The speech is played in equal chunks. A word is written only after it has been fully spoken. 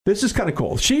This is kind of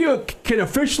cool. She can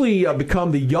officially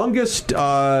become the youngest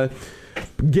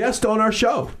guest on our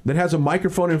show that has a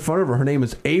microphone in front of her. Her name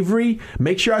is Avery.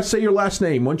 Make sure I say your last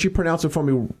name. Once you pronounce it for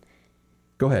me,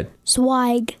 go ahead.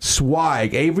 Zweig.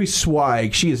 Zweig. Avery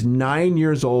Zweig. She is 9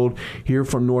 years old, here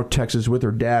from North Texas with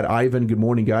her dad, Ivan. Good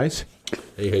morning, guys.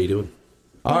 Hey, how you doing?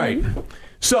 All right.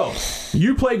 So,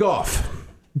 you play golf,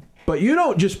 but you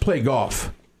don't just play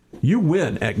golf. You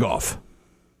win at golf.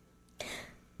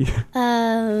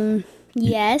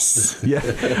 Yes.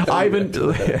 Yeah,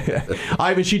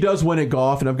 Ivan, she does win at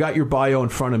golf, and I've got your bio in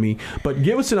front of me. But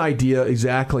give us an idea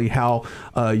exactly how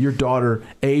your daughter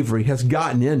Avery has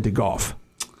gotten into golf.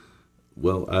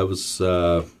 Well, I was.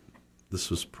 This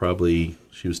was probably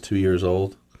she was 2 years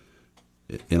old,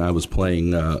 and I was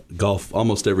playing golf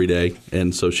almost every day,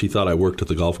 and so she thought I worked at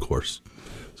the golf course.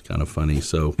 It's kind of funny.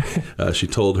 So she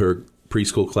told her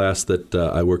preschool class that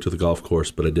I worked at the golf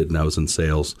course, but I didn't. I was in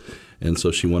sales. And so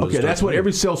she wanted to start that's playing. what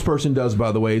every salesperson does,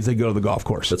 by the way, is they go to the golf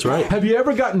course. That's right. Have you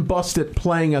ever gotten busted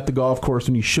playing at the golf course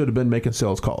when you should have been making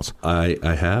sales calls? I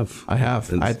have. I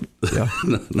have.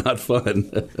 Not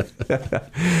fun.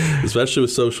 Especially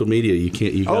with social media. You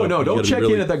can't. Don't check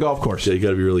in at that golf course. Yeah, you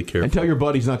got to be really careful. And tell your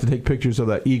buddies not to take pictures of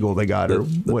that eagle they got or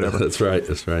whatever. That's right.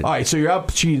 All right, so you're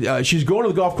up. She's going to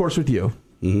the golf course with you.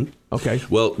 Mm-hmm. Okay.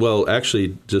 Well,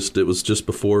 actually, it was just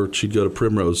before she'd go to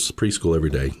Primrose preschool every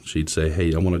day. She'd say,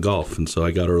 "Hey, I want to golf," and so I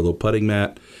got her a little putting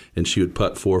mat, and she would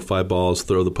putt 4 or 5 balls,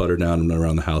 throw the putter down and run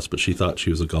around the house. But she thought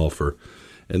she was a golfer,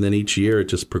 and then each year it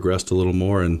just progressed a little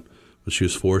more. And when she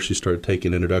was 4, she started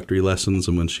taking introductory lessons,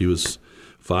 and when she was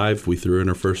 5, we threw her in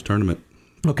her first tournament.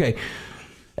 Okay,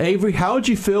 Avery, how did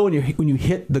you feel when you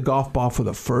hit the golf ball for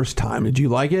the first time? Did you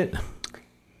like it?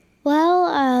 Well,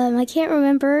 I can't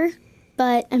remember.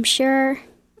 But I'm sure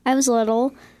I was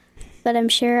little, but I'm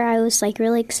sure I was like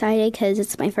really excited because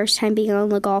it's my first time being on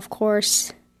the golf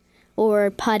course or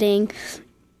putting.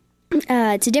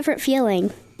 It's a different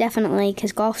feeling, definitely,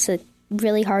 because golf's a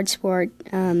really hard sport.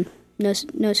 No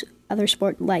other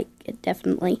sport like it,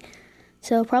 definitely.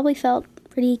 So probably felt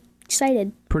pretty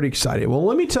excited. Pretty excited. Well,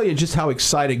 let me tell you just how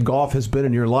excited golf has been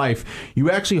in your life.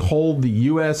 You actually hold the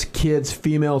U.S. Kids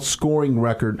female scoring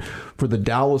record for the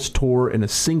Dallas Tour in a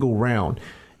single round.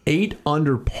 8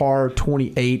 under par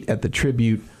 28 at the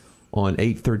Tribute on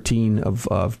 8/13 of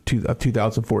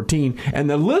 2014. And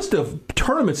the list of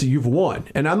tournaments that you've won,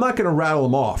 and I'm not going to rattle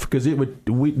them off because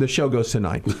the show goes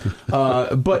tonight.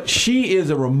 But she is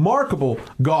a remarkable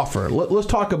golfer. Let's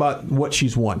talk about what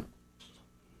she's won.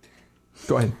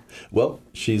 Go ahead. Well,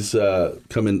 she's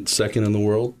come in second in the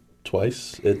world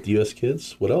twice at the U.S.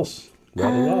 Kids. What else?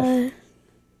 Rattle off.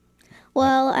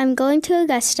 Well, I'm going to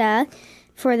Augusta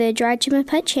for the Dry Gym and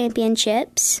Putt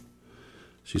Championships.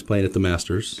 She's playing at the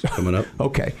Masters coming up.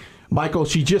 Okay. Michael,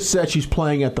 she just said she's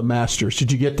playing at the Masters.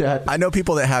 Did you get that? I know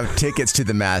people that have tickets to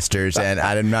the Masters, and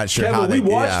I'm not sure Kevin, how they... we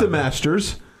watched the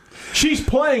Masters. She's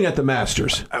playing at the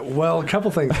Masters. Well, a couple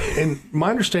things. And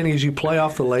my understanding is you play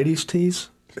off the ladies' tees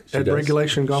at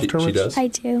regulation golf tournaments? She does. I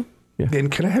do. Yeah.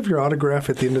 And can I have your autograph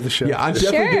at the end of the show? Yeah, I'm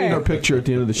definitely getting her picture at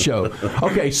the end of the show.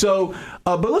 Okay, so,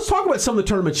 but let's talk about some of the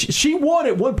tournaments. She won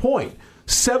at one point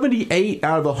 78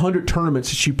 out of 100 tournaments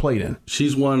that she played in.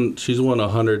 She's won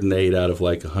 108 out of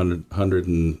like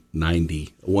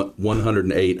 190.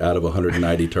 108 out of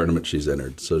 190 tournaments she's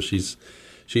entered. So she's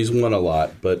won a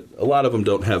lot, but a lot of them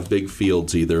don't have big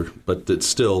fields either. But it's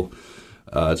still,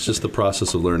 it's just the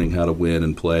process of learning how to win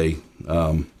and play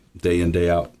day in,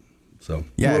 day out. So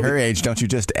yeah, at her age, don't you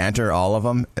just enter all of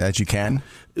them as you can?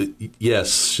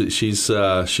 Yes,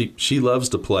 she loves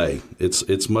to play.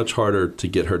 It's much harder to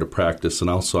get her to practice, and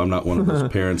also I'm not one of those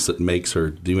parents that makes her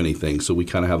do anything. So we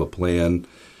kind of have a plan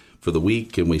for the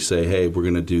week, and we say, hey, we're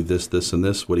going to do this, this, and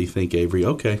this. What do you think, Avery?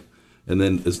 Okay. And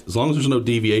then as long as there's no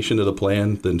deviation to the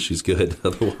plan, then she's good.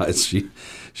 Otherwise, she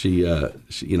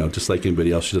just like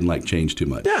anybody else, she doesn't like change too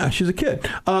much. Yeah, she's a kid.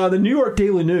 The New York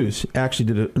Daily News actually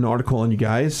did an article on you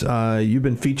guys. You've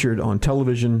been featured on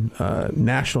television,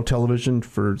 national television,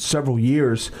 for several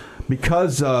years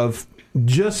because of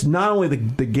just not only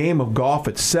the game of golf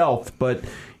itself, but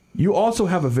you also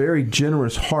have a very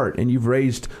generous heart, and you've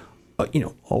raised a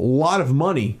lot of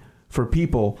money for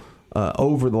people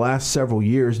over the last several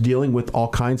years dealing with all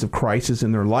kinds of crises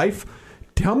in their life.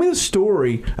 Tell me the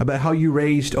story about how you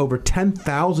raised over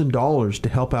 $10,000 to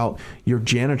help out your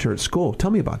janitor at school.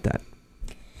 Tell me about that.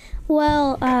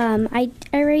 Well, I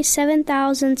raised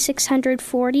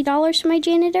 $7,640 for my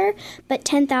janitor, but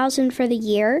 $10,000 for the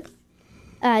year.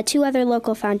 2 other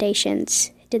local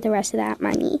foundations did the rest of that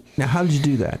money. Now, how did you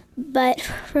do that? But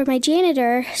for my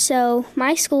janitor, so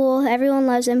my school, everyone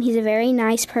loves him. He's a very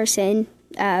nice person.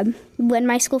 when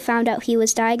my school found out he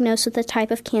was diagnosed with a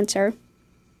type of cancer,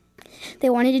 they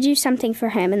wanted to do something for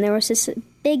him, and there was this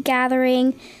big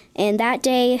gathering. And that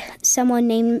day, someone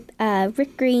named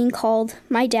Rick Green called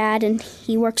my dad, and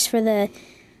he works for the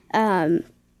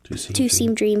Two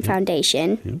Seam Dream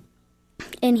Foundation. Yeah.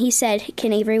 And he said,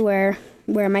 "Can Avery wear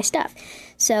my stuff?"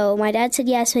 So my dad said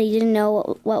yes, but he didn't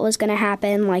know what was going to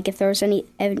happen, like if there was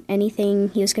anything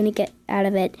he was going to get out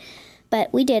of it.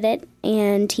 But we did it,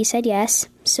 and he said yes.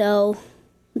 So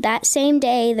that same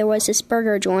day, there was this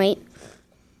burger joint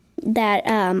that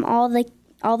all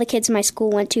the kids in my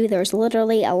school went to. There was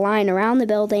literally a line around the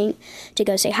building to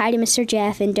go say hi to Mr.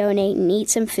 Jeff and donate and eat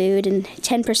some food, and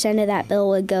 10% of that bill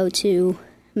would go to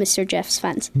Mr. Jeff's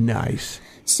funds. Nice.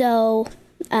 So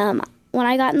when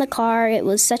I got in the car, it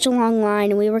was such a long line,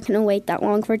 and we weren't going to wait that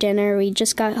long for dinner. We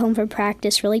just got home from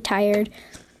practice, really tired.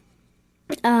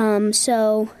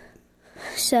 So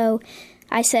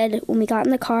I said, when we got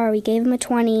in the car, we gave him a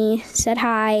 20, said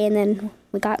hi, and then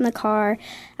we got in the car.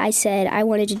 I said I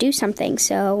wanted to do something.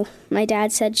 So my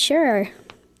dad said, sure.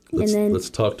 Let's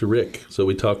talk to Rick. So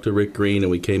we talked to Rick Green,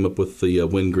 and we came up with the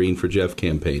Win Green for Jeff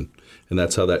campaign. And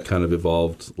that's how that kind of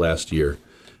evolved last year.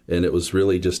 And it was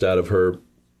really just out of her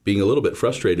being a little bit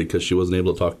frustrated because she wasn't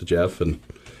able to talk to Jeff and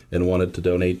wanted to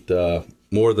donate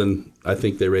more than, I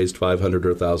think they raised $500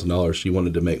 or $1,000. She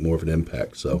wanted to make more of an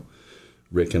impact. So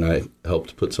Rick and I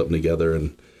helped put something together,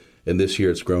 and this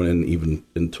year it's grown even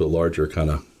into a larger kind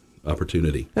of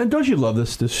opportunity. And don't you love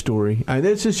this story?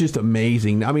 This is just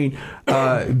amazing. I mean,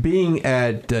 being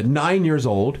at 9 years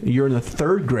old, you're in the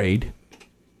third grade.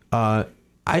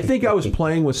 I think I was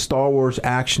playing with Star Wars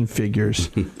action figures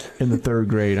in the third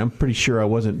grade. I'm pretty sure I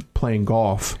wasn't playing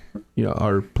golf,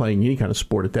 or playing any kind of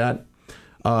sport at that.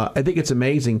 I think it's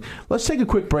amazing. Let's take a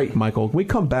quick break, Michael. When we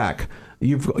come back,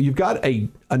 you've got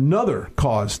another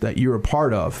cause that you're a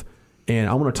part of, and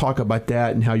I want to talk about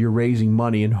that and how you're raising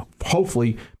money, and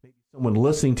hopefully maybe someone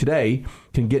listening today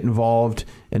can get involved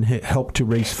and help to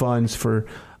raise funds for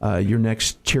your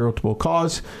next charitable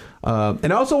cause.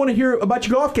 And I also want to hear about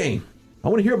your golf game. I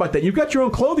want to hear about that. You've got your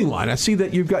own clothing line. I see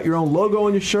that you've got your own logo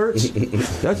on your shirts.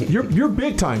 You're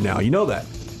big time now. You know that.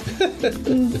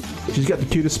 She's got the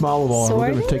cutest smile of all.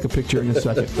 We're going to take a picture in a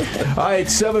second. All right,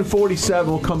 7:47.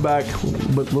 We'll come back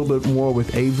with a little bit more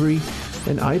with Avery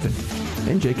and Ivan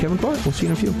and J. Kevin Clark. We'll see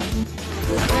you in a few.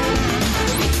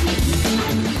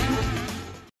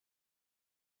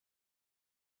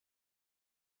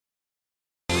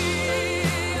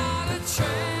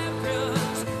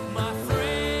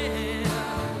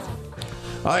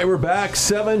 All right, we're back,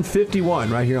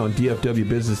 7:51, right here on DFW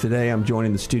Business Today. I'm joined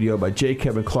in the studio by J.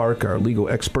 Kevin Clark, our legal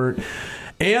expert,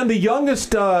 and the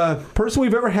youngest person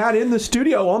we've ever had in the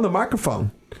studio on the microphone,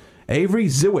 Avery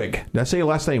Zweig. Did I say your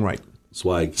last name right?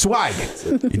 Swag.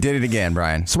 You did it again,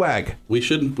 Brian. Swag. We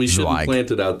shouldn't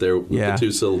plant it out there with the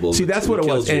two syllables. See, that's what it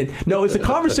was. And no, it's a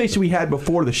conversation we had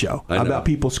before the show about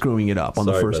people screwing it up on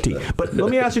the first tee. But let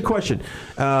me ask you a question.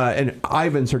 And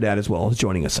Ivan's her dad as well is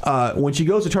joining us. When she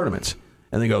goes to tournaments,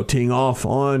 and they go teeing off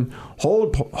on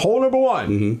hole number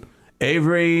one.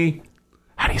 Avery,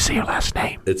 how do you say your last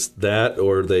name? It's that,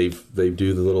 or they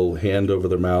do the little hand over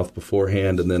their mouth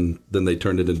beforehand, and then they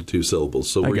turn it into two syllables.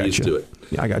 So we're used to it.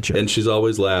 Yeah, I got you. And she's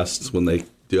always last when they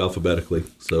do alphabetically.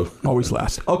 So always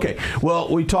last. Okay.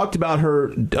 Well, we talked about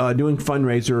her doing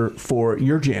fundraiser for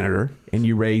your janitor, and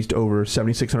you raised over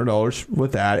 $7,600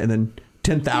 with that, and then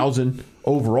 $10,000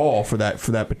 overall for that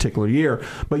particular year.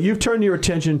 But you've turned your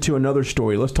attention to another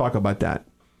story. Let's talk about that.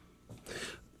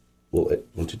 Well,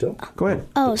 won't you tell? Go ahead.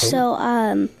 Oh,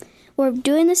 so we're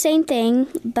doing the same thing,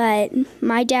 but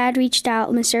my dad reached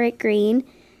out, Mr. Rick Green,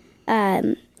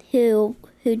 who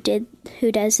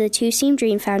does the Two Seam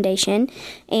Dream Foundation,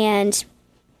 and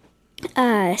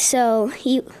so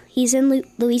he's in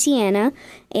Louisiana,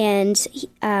 and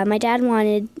my dad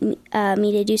wanted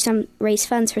me to raise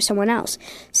funds for someone else.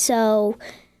 So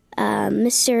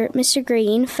Mr.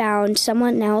 Green found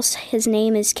someone else. His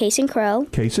name is Cason Crow.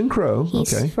 Cason Crow.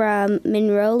 He's from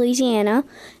Monroe, Louisiana,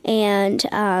 and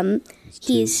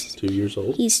he's 2 years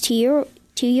old. He's 2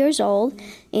 years old,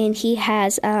 and he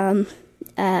has a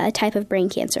type of brain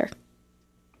cancer.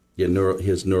 Yeah, he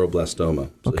has neuroblastoma.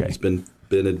 So he's been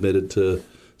admitted to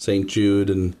St. Jude,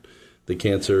 and the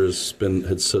cancer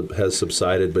has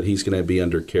subsided, but he's going to be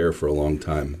under care for a long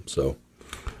time.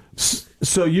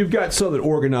 So you've got something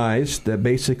organized that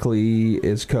basically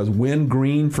is because Win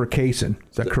Green for Cason.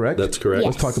 Is that correct? That's correct.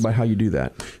 Yes. Let's talk about how you do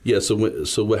that. Yeah,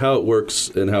 so how it works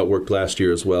and how it worked last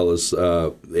year as well is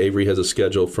Avery has a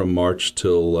schedule from March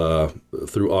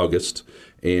through August,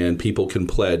 and people can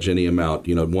pledge any amount.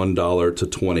 $1 to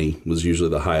 20 was usually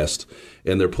the highest,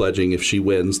 and they're pledging if she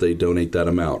wins, they donate that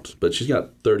amount. But she's got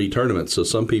 30 tournaments, so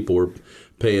some people were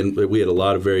paying. We had a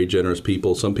lot of very generous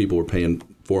people. Some people were paying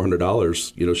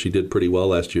 $400. She did pretty well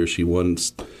last year. She won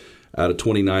out of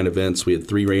 29 events. We had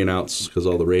 3 rainouts because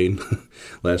all the rain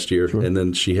last year, and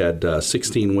then she had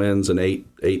 16 wins, and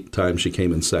eight times she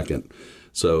came in second.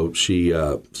 So she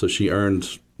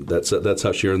earned. That's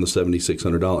how she earned the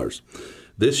 $7,600.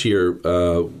 This year,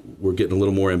 we're getting a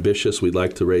little more ambitious. We'd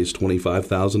like to raise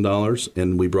 $25,000,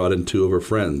 and we brought in 2 of her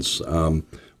friends,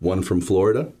 one from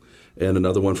Florida and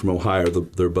another one from Ohio.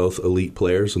 They're both elite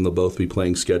players, and they'll both be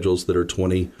playing schedules that are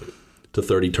 20 to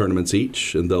 30 tournaments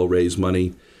each, and they'll raise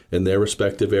money in their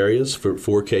respective areas for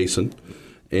Cason.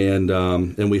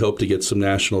 And we hope to get some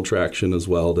national traction as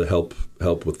well to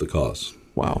help with the cause.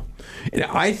 Wow. And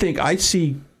I think I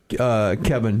see,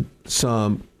 Kevin,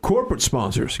 some corporate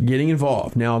sponsors getting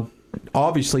involved. Now,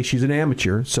 obviously, she's an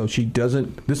amateur, so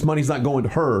this money's not going to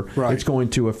her. Right. It's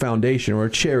going to a foundation or a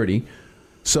charity.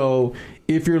 So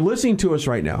if you're listening to us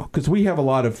right now, because we have a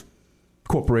lot of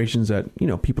corporations that,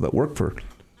 people that work for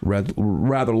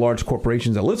rather large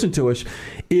corporations that listen to us,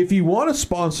 if you want to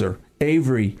sponsor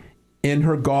Avery in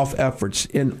her golf efforts,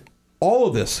 and all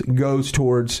of this goes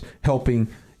towards helping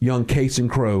young Cason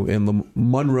Crow in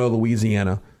Monroe,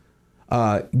 Louisiana,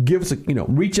 give us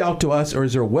reach out to us, or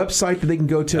is there a website that they can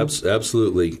go to?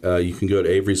 Absolutely. You can go to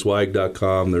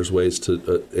averysweig.com. There's ways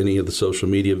to any of the social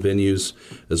media venues,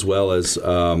 as well as...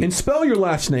 and spell your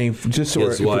last name, just so...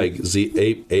 Zweig,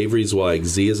 Avery Zweig,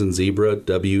 Z as in zebra,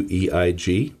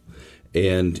 W-E-I-G.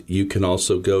 And you can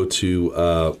also go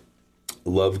to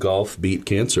Love Golf Beat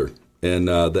Cancer, and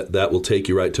that will take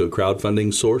you right to a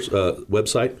crowdfunding source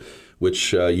website,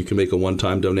 which you can make a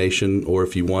one-time donation, or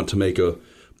if you want to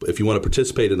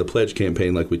participate in the pledge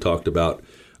campaign like we talked about,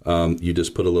 you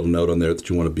just put a little note on there that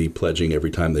you want to be pledging every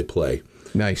time they play.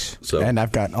 Nice. So, and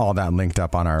I've got all that linked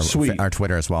up on our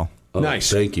Twitter as well.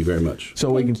 Nice. Thank you very much. So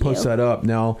we can post that up.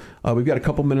 Now, we've got a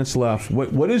couple minutes left.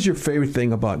 What is your favorite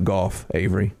thing about golf,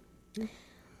 Avery?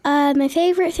 My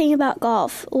favorite thing about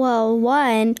golf, well,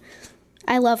 one,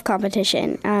 I love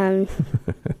competition. I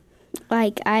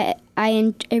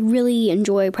really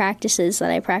enjoy practices that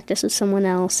I practice with someone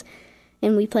else,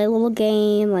 and we play a little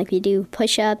game, like we do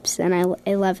push-ups, and I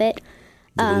love it.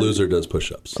 The loser does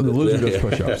push-ups. Oh, the loser does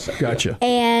push-ups. Gotcha.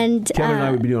 And Kevin and I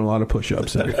would be doing a lot of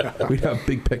push-ups. We'd have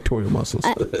big pectoral muscles.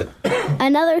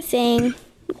 Another thing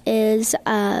is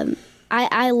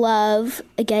I love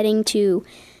getting to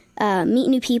meet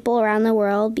new people around the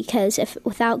world, because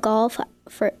without golf,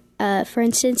 for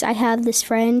instance, I have this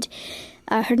friend.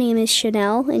 Her name is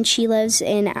Chanel, and she lives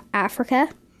in Africa.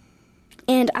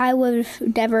 And I would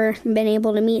have never been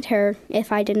able to meet her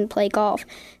if I didn't play golf.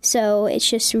 So it's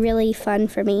just really fun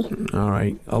for me. All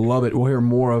right. I love it. We'll hear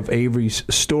more of Avery's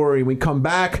story when we come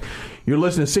back. You're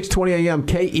listening to 620 AM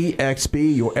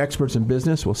KEXB, your experts in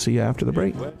business. We'll see you after the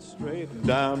break. Went straight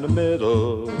down the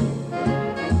middle.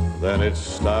 Then it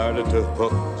started to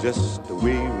hook just a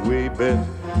wee bit.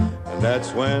 And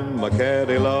that's when my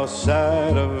caddy lost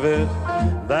sight of it.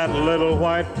 That little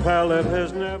white pellet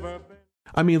has never been...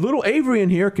 I mean, little Avery in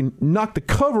here can knock the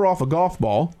cover off a golf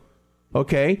ball,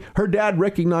 okay? Her dad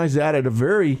recognized that at a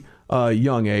very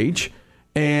young age.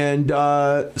 And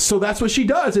so that's what she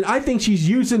does. And I think she's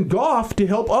using golf to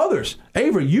help others.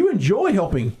 Avery, you enjoy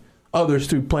helping others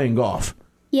through playing golf.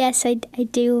 Yes, I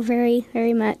do very,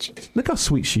 very much. Look how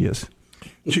sweet she is.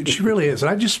 She really is. And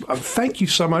I just thank you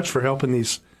so much for helping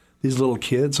these little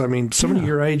kids. I mean, somebody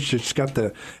your age that's got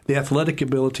the athletic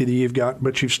ability that you've got,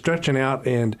 but you're stretching out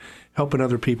and helping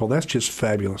other people. That's just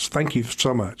fabulous. Thank you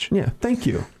so much. Yeah, thank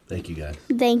you. Thank you, guys.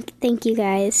 Thank you,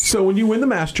 guys. So when you win the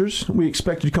Masters, we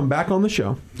expect you to come back on the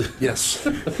show. Yes.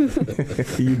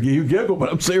 you giggle, but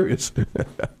I'm serious.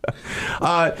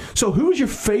 So who's your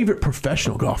favorite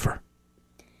professional golfer?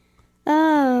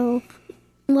 Oh,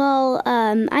 well,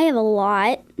 I have a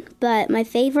lot, but my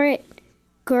favorite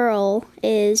girl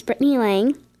is Brittany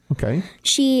Lang. Okay.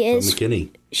 She is from McKinney.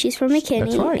 She's from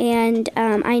McKinney. That's right. And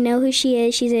I know who she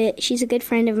is. She's a good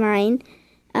friend of mine.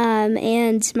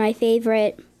 And my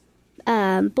favorite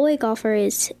boy golfer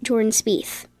is Jordan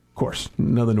Spieth. Of course,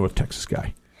 another North Texas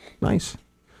guy. Nice.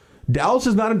 Dallas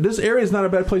is not. This area is not a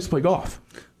bad place to play golf.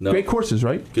 No. Great courses,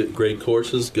 right? Great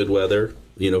courses, good weather.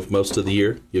 Most of the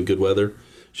year you have good weather.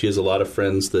 She has a lot of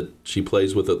friends that she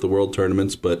plays with at the World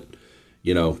Tournaments, but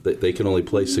they can only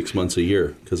play 6 months a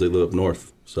year because they live up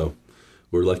north. So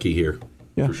we're lucky here,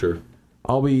 for sure.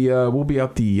 We'll be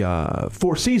up the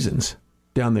Four Seasons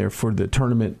down there for the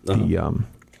tournament. Uh-huh.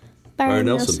 Byron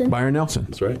Nelson. Byron Nelson.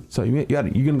 That's right. So you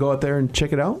gonna go out there and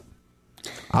check it out?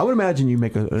 I would imagine you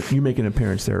make an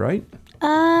appearance there, right?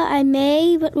 I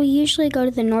may, but we usually go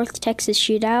to the North Texas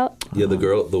Shootout. Yeah, the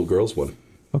girls one.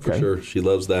 Okay. For sure. She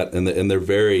loves that. And they're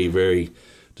very, very,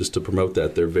 just to promote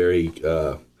that, they're very,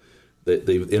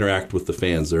 they interact with the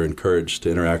fans. They're encouraged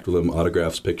to interact with them,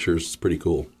 autographs, pictures. It's pretty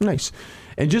cool. Nice.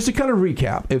 And just to kind of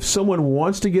recap, if someone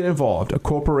wants to get involved, a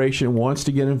corporation wants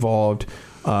to get involved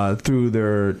through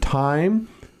their time,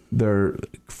 their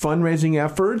fundraising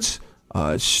efforts,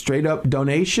 straight up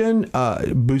donation,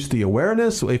 boost the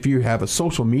awareness. If you have a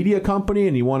social media company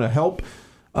and you want to help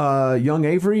young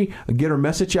Avery get her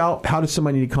message out, how does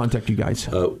somebody need to contact you guys?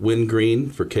 Wingreen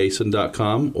for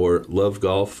Cason.com or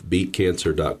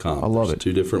lovegolfbeatcancer.com. I love There's it.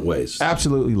 2 different ways.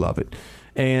 Absolutely love it.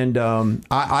 And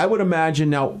I would imagine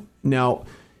now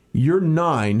you're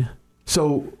 9,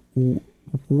 so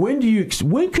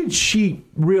when could she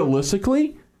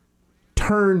realistically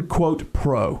turn, quote,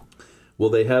 pro? Well,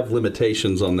 they have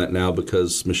limitations on that now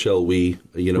because Michelle Wee,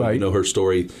 you know her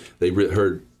story.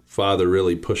 Her father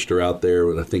really pushed her out there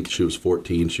when I think she was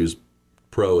 14. She was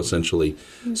pro essentially.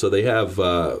 So they have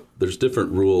there's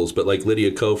different rules, but like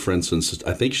Lydia Ko, for instance,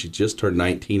 I think she just turned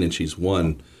 19 and she's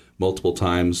won multiple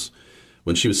times.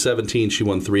 When she was 17, she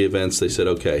won 3 events. They said,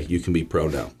 okay, you can be pro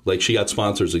now. Like she got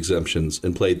sponsors exemptions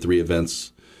and played 3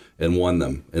 events and won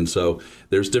them. And so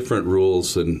there's different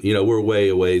rules, and we're way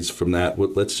a ways from that.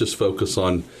 Let's just focus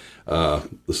on the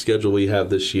schedule we have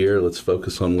this year. Let's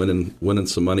focus on winning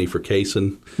some money for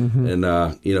Cason. Mm-hmm. And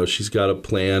she's got a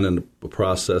plan and a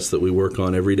process that we work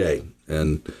on every day.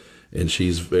 And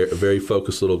she's a very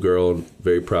focused little girl, and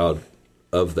very proud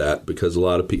of that, because a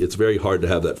lot of people, it's very hard to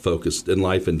have that focus in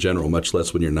life in general, much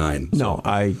less when you're 9. So. No,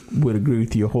 I would agree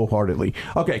with you wholeheartedly.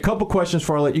 Okay, a couple questions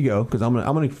before I let you go, because I'm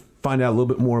gonna find out a little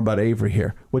bit more about Avery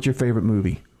here. What's your favorite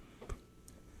movie?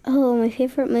 Oh, my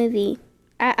favorite movie.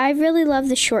 I really love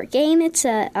The Short Game. It's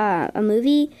a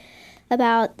movie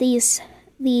about these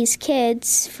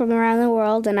kids from around the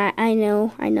world, and I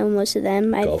know most of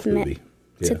them. Golf movie.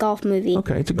 It's a golf movie.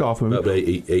 Okay, it's a golf movie. About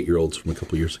 8-year-olds from a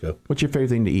couple years ago. What's your favorite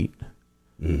thing to eat?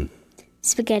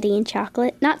 Spaghetti and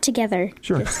chocolate, not together.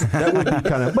 Sure, that would be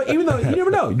kind of. But even though you never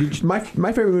know, my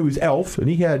favorite movie was Elf, and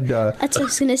he had. That's what I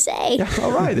was gonna say. Yeah,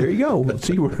 all right, there you go.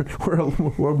 See,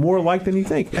 we're more alike than you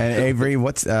think. And Avery,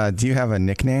 do you have a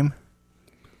nickname?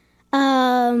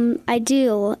 I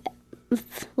do.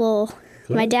 Well,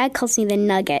 my dad calls me the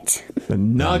Nugget. The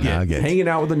Nugget. Hanging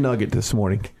out with the Nugget this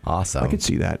morning. Awesome. I could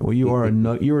see that. Well, you're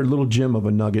a little gem of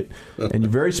a nugget, and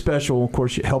you're very special. Of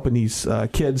course, you're helping these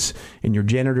kids, and your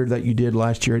janitor that you did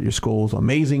last year at your school is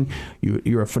amazing.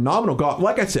 You're a phenomenal golfer.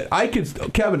 Like I said,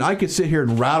 Kevin, I could sit here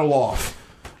and rattle off.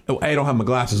 I don't have my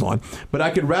glasses on, but I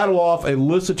could rattle off a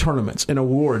list of tournaments and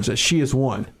awards that she has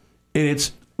won. And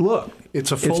it's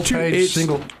a full page,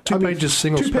 two pages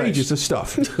of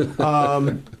stuff.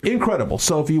 Incredible.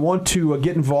 So if you want to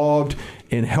get involved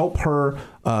and help her,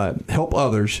 help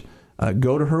others,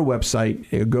 go to her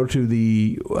website. Go to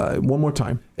the one more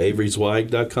time.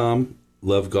 AveryZweig.com,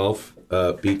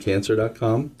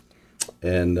 lovegolfbeatcancer.com,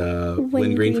 and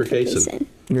Wingreen for Cason.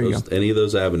 There you go. Any of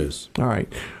those avenues. All right.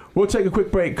 We'll take a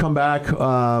quick break. Come back.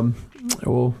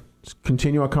 We'll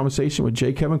continue our conversation with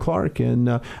J. Kevin Clark, and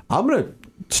I'm going to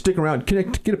stick around. Can I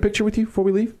get a picture with you before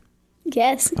we leave?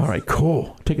 Yes. All right,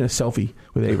 cool. Taking a selfie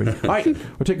with Avery. All right,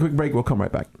 we'll take a quick break. We'll come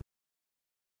right back.